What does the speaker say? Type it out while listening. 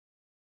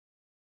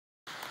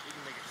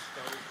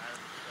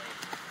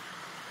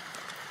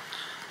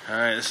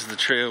Alright, this is the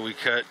trail we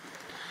cut.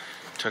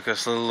 Took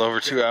us a little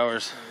over 2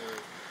 hours.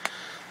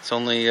 It's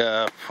only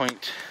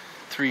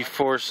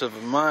 0.3 of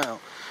a mile,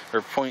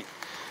 or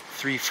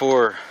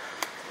 0.34.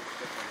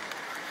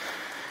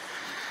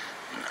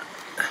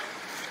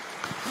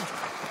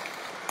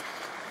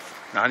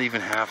 Not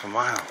even half a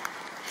mile.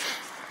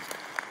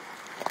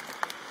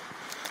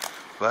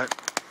 But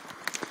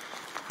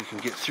we can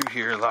get through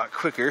here a lot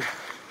quicker.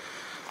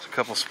 There's a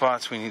couple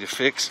spots we need to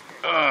fix.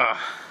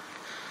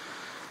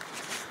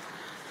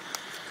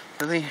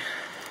 Lily,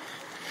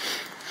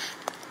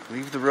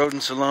 leave the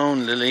rodents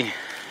alone, Lily.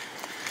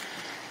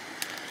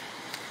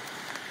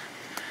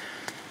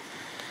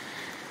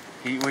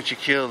 Eat what you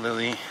kill,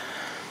 Lily.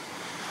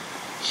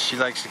 She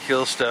likes to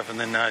kill stuff and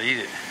then not eat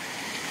it.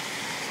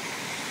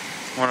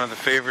 One of the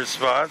favorite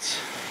spots.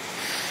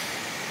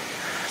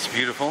 It's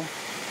beautiful.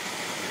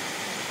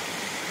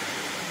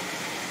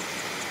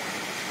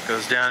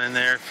 Goes down in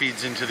there,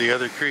 feeds into the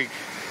other creek.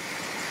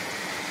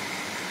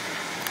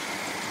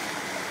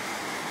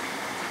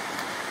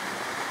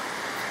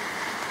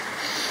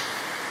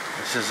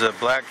 This is a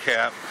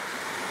blackcap.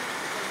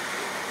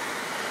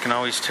 You can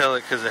always tell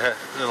it because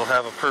it'll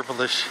have a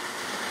purplish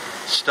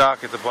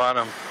stalk at the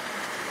bottom.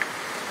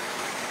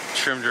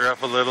 Trimmed her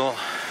up a little,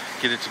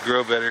 get it to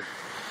grow better.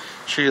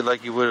 Treat it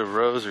like you would a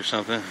rose or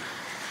something.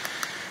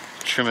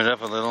 Trim it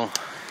up a little.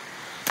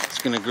 It's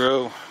going to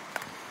grow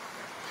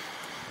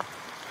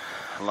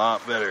a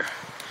lot better.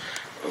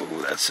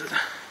 Oh, that's a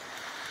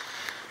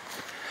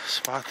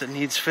spot that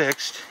needs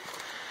fixed,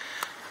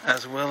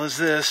 as well as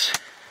this.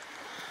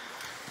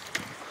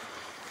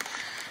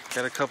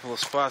 Got a couple of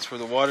spots where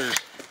the water's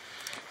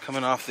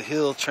coming off the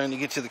hill trying to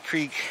get to the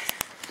creek.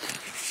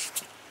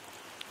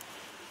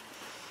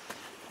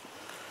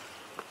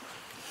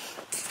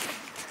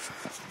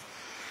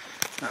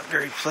 Not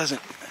very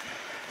pleasant.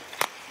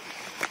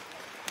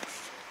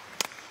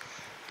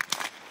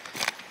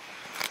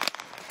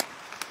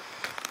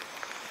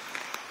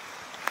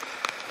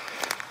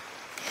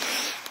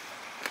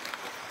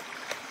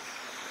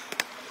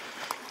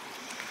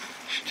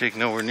 Should take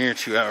nowhere near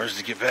 2 hours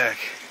to get back.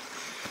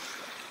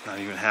 Not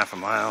even half a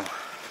mile.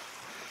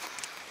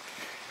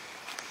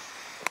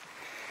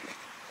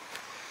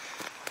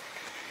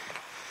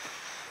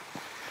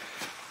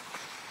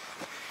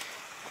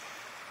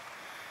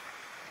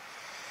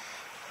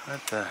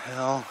 What the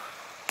hell?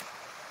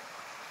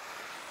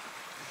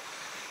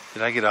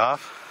 Did I get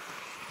off?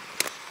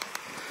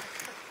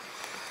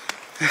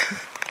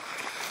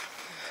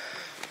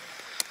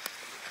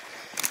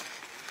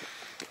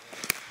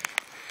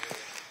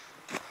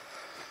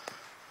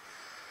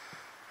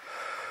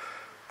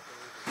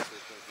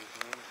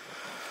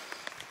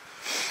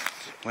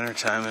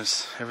 Wintertime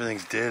is,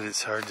 everything's dead,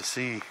 it's hard to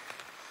see.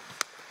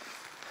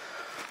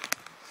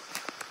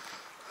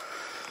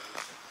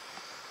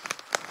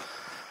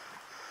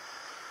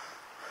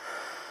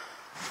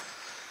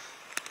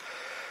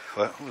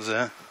 What was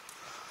that?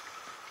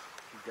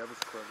 Devil's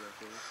Club right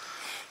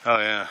there. Oh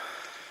yeah.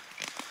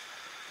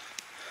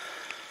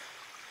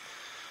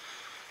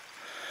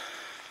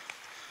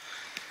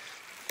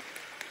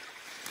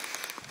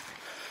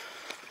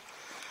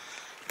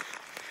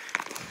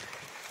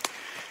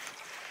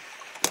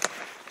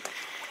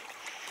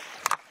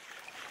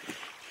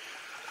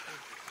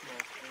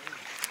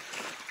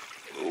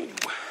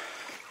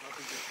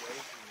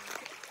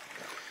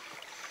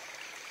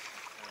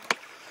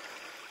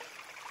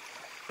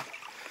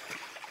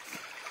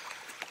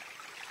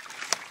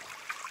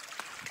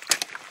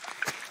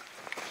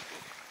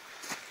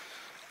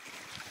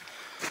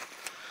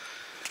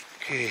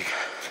 Okay.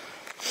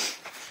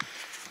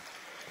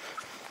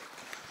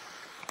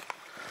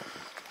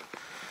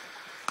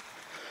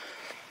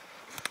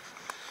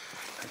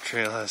 The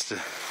trail has to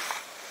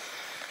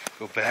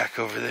go back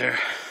over there.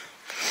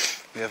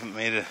 We haven't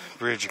made a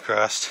bridge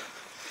across.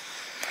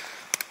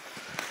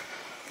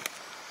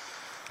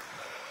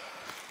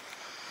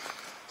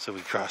 So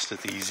we crossed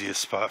at the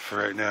easiest spot for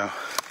right now.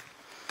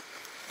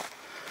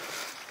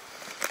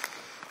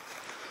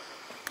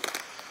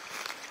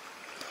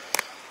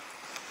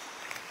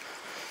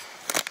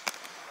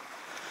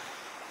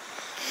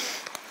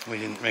 We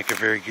didn't make a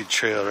very good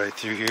trail right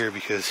through here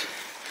because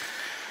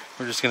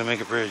we're just going to make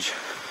a bridge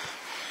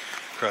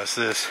across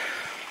this.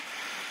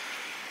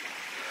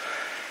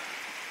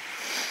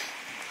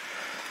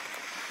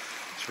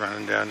 It's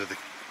running down to the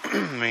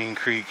main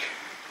creek.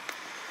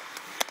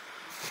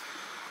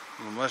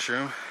 Little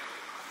mushroom.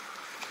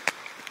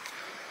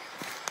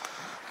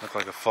 Look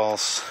like a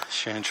false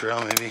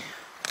chanterelle maybe.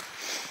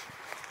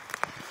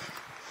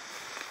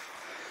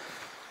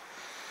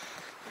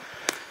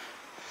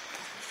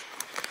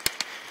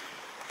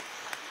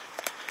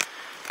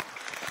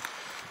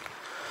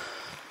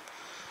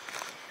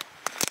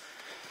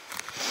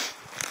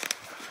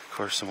 Of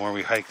course, the more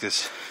we hike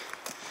this,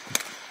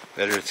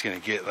 better it's going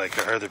to get, like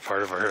our other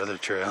part of our other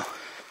trail.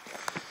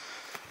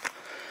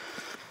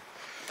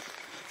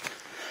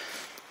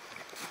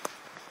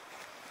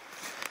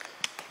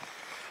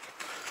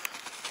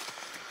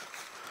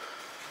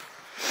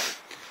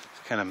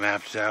 Kind of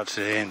mapped it out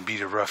today and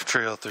beat a rough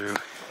trail through.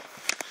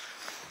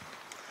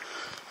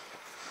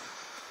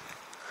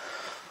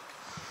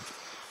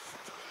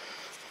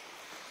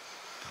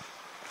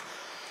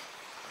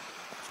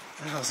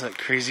 What the hell's that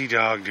crazy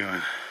dog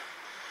doing?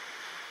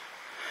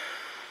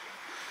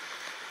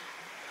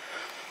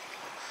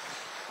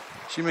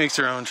 She makes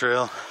her own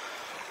trail.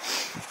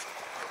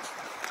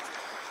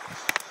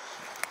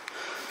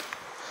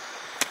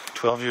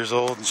 "12 years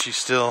old and she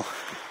still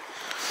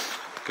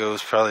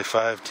goes probably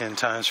 5-10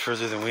 times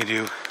further than we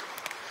do.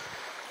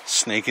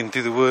 Snaking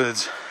through the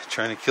woods,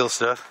 trying to kill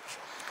stuff.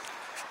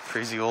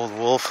 Crazy old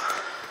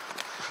wolf.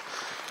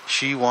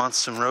 She wants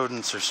some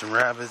rodents or some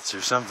rabbits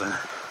or something.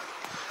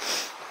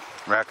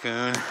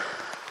 Raccoon.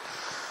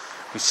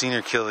 We've seen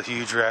her kill a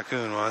huge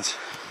raccoon once.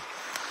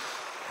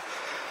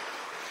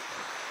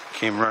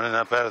 Came running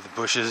up out of the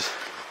bushes.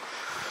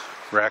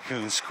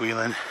 Raccoon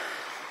squealing.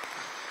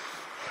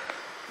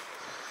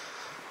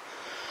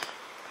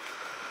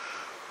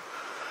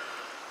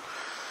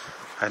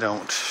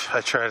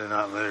 I try to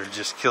not let her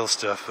just kill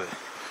stuff, but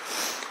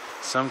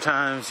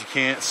sometimes you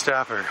can't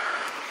stop her.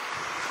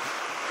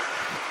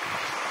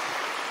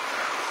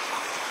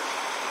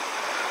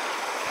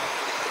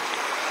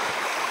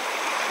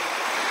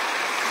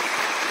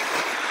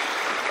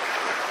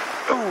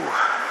 Oh.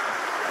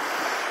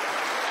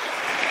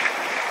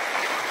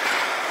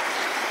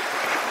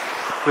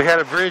 We had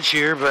a bridge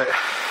here, but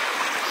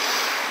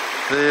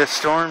the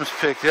storms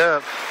picked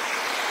up.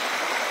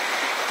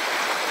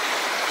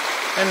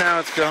 And now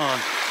it's gone.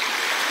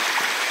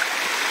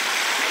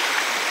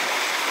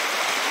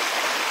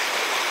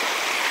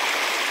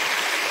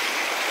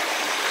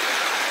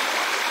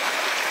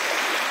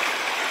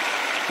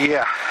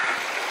 Yeah.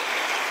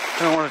 I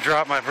don't want to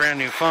drop my brand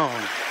new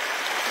phone.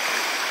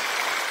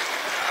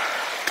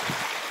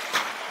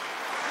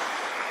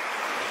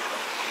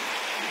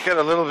 Got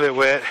a little bit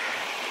wet.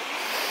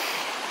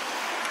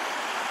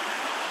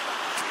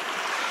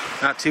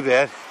 Not too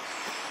bad.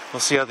 We'll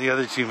see how the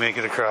other two make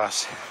it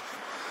across.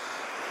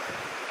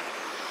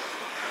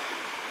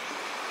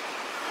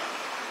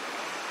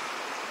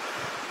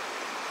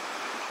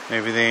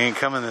 Maybe they ain't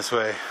coming this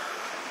way.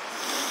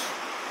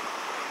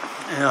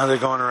 You know, they're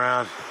going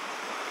around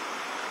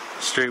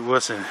straight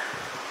wussing.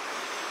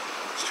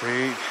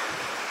 Straight.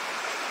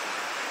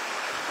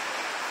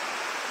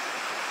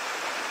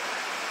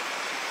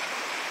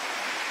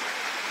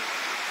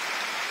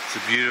 It's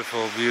a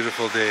beautiful,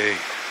 beautiful day.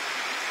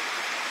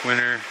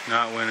 Winter,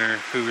 not winter,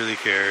 who really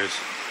cares?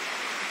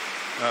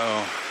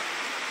 Uh-oh.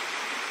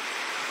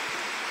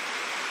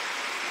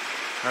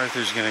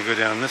 Arthur's gonna go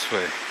down this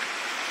way.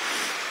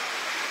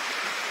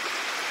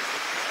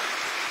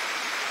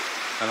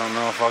 I don't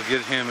know if I'll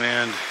get him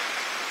and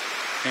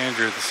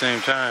Andrew at the same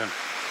time.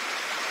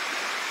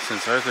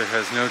 Since Arthur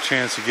has no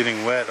chance of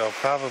getting wet, I'll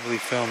probably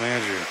film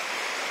Andrew.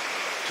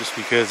 Just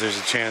because there's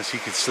a chance he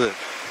could slip.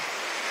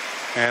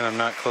 And I'm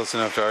not close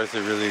enough to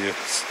Arthur really to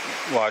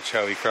watch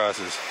how he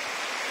crosses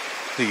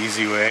the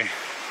easy way.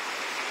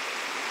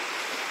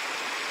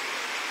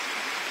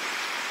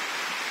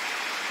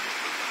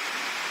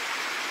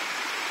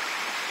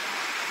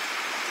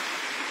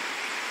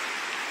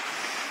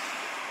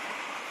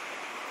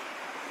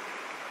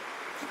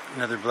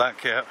 Another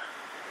blackcap.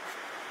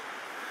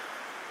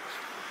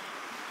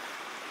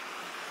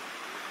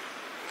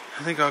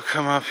 I think I'll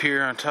come up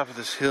here on top of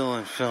this hill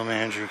and film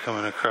Andrew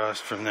coming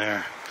across from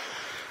there.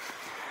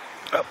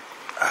 Up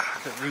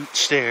the root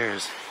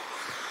stairs.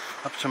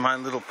 Up to my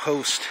little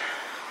post.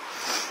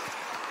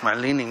 My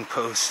leaning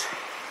post.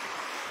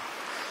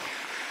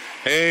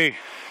 Hey!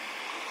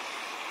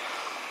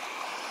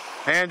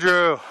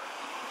 Andrew!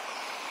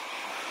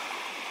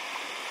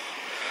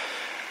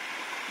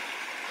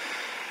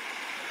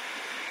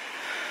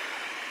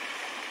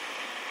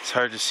 It's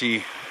hard to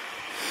see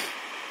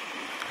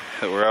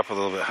that we're up a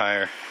little bit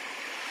higher.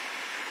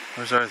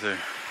 Where's Arthur?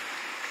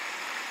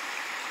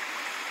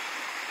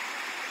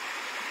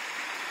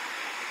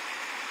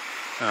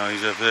 Oh,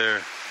 he's up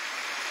there.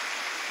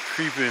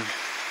 Creeping.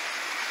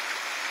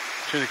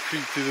 Trying to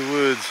creep through the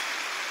woods.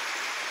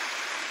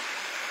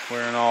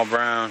 Wearing all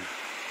brown.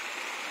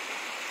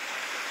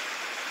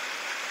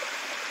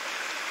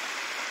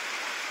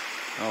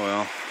 Oh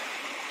well.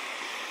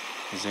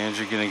 Is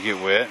Andrew gonna get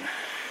wet?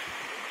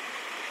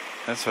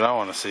 That's what I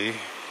want to see.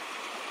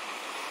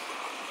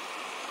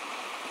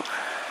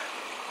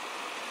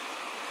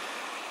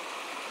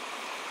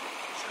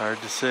 It's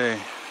hard to say.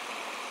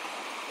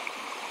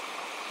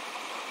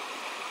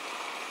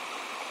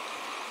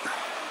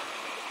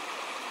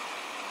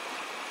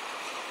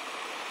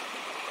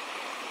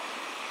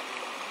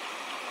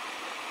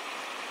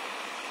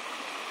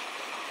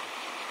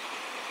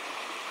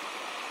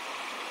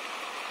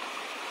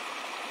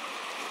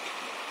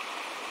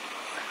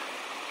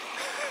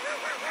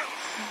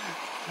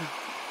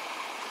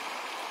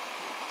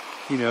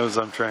 He knows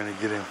I'm trying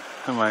to get him.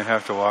 I might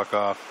have to walk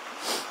off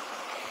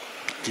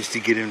just to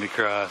get him to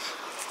cross.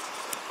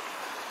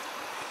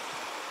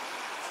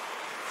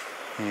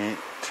 He ain't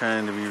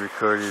trying to be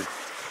recorded.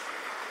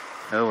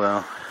 Oh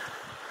well.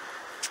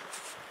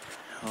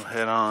 I'll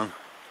head on.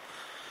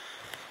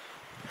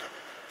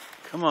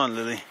 Come on,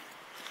 Lily.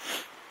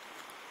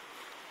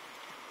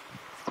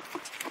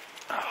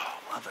 Oh,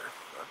 motherfucker.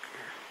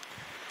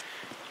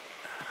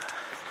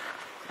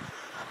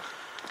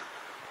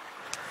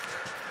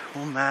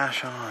 We'll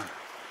mash on.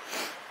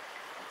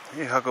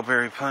 Hey,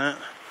 huckleberry plant.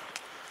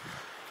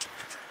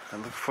 I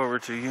look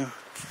forward to you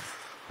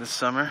this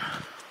summer.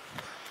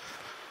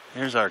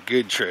 Here's our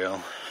good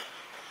trail.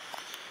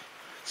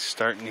 It's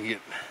starting to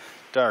get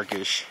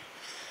darkish.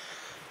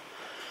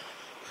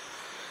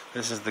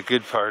 This is the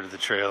good part of the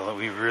trail that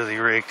we really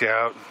raked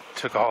out.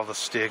 Took all the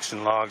sticks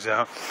and logs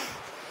out.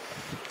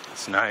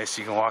 It's nice.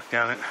 You can walk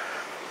down it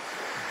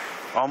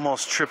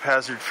almost trip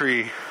hazard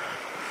free,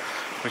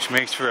 which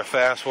makes for a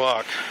fast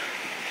walk.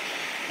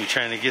 You're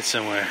trying to get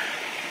somewhere.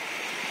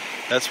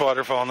 That's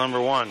waterfall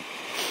number 1.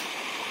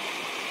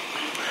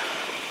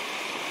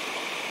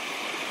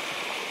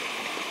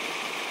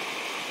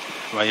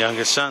 My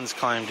youngest son's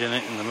climbed in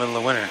it in the middle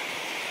of winter,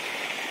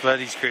 but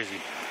he's crazy.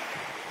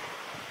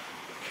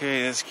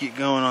 Okay, let's keep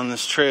going on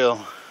this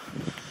trail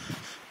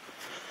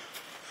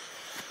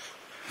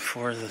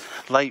before the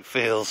light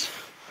fails.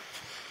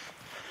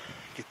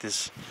 Get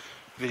this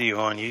video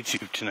on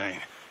YouTube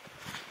tonight.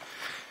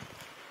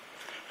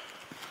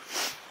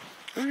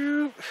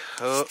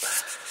 Oh.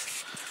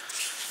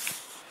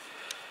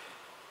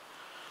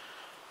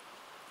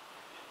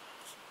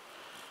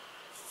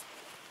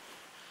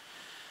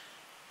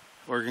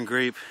 Oregon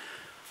grape.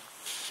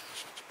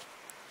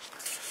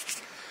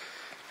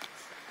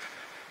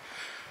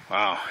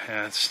 Wow,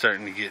 yeah, it's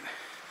starting to get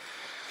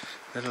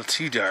a little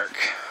too dark.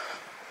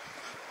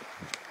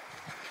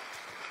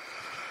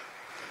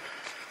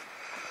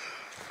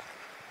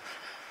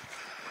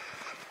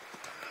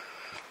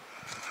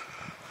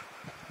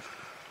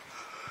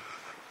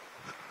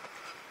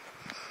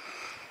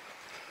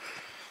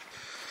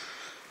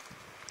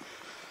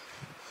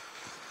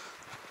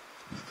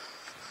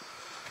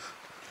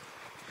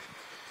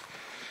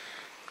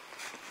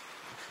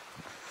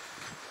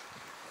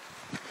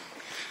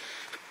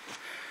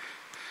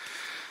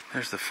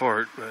 There's the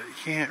fort, but you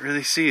can't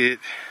really see it.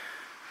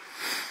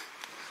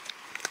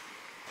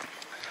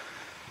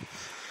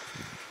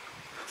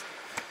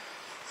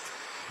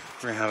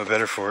 We're gonna have a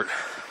better fort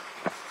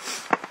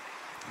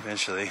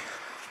eventually.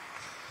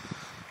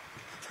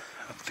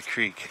 Up the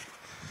creek,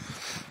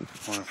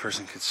 one a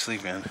person could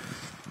sleep in.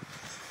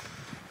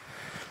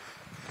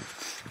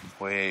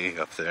 Way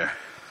up there.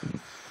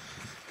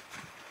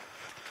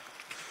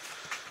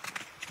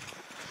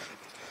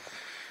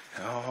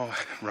 Oh,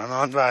 run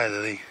on by,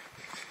 Lily.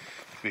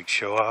 Big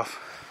show off.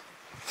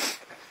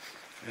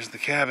 There's the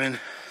cabin.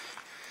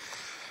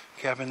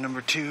 Cabin number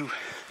 2.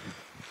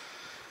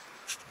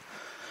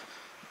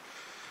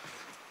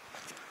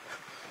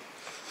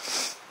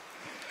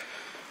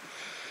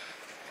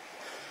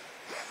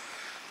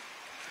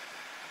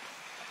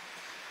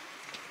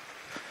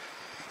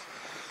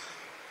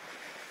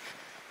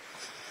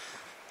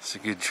 It's a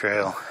good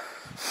trail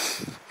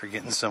for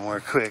getting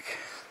somewhere quick.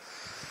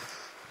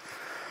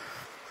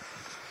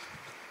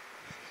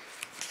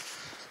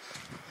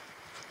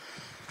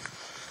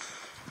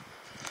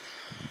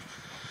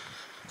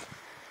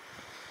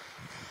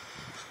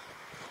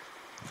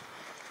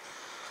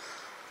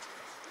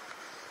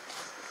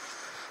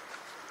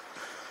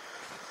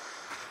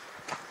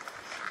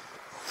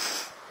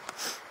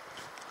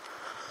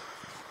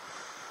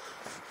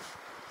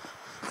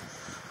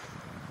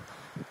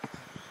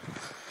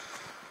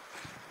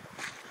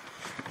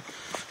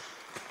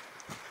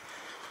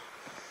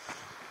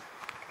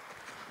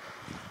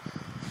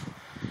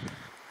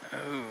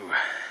 Oh,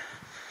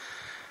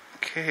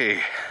 okay.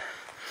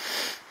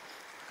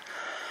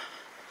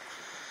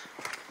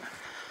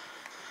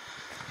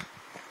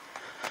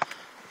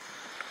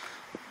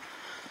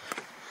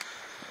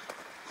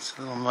 It's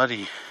a little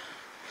muddy.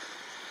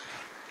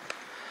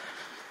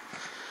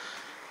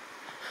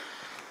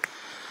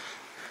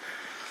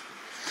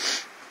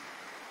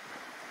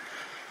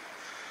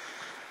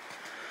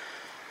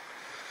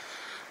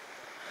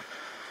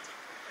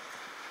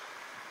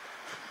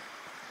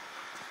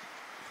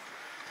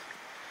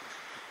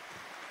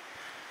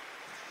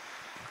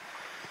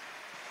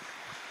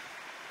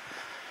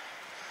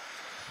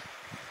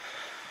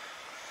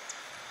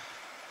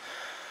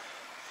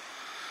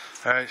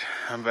 Alright,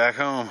 I'm back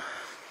home.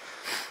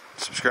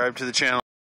 Subscribe to the channel.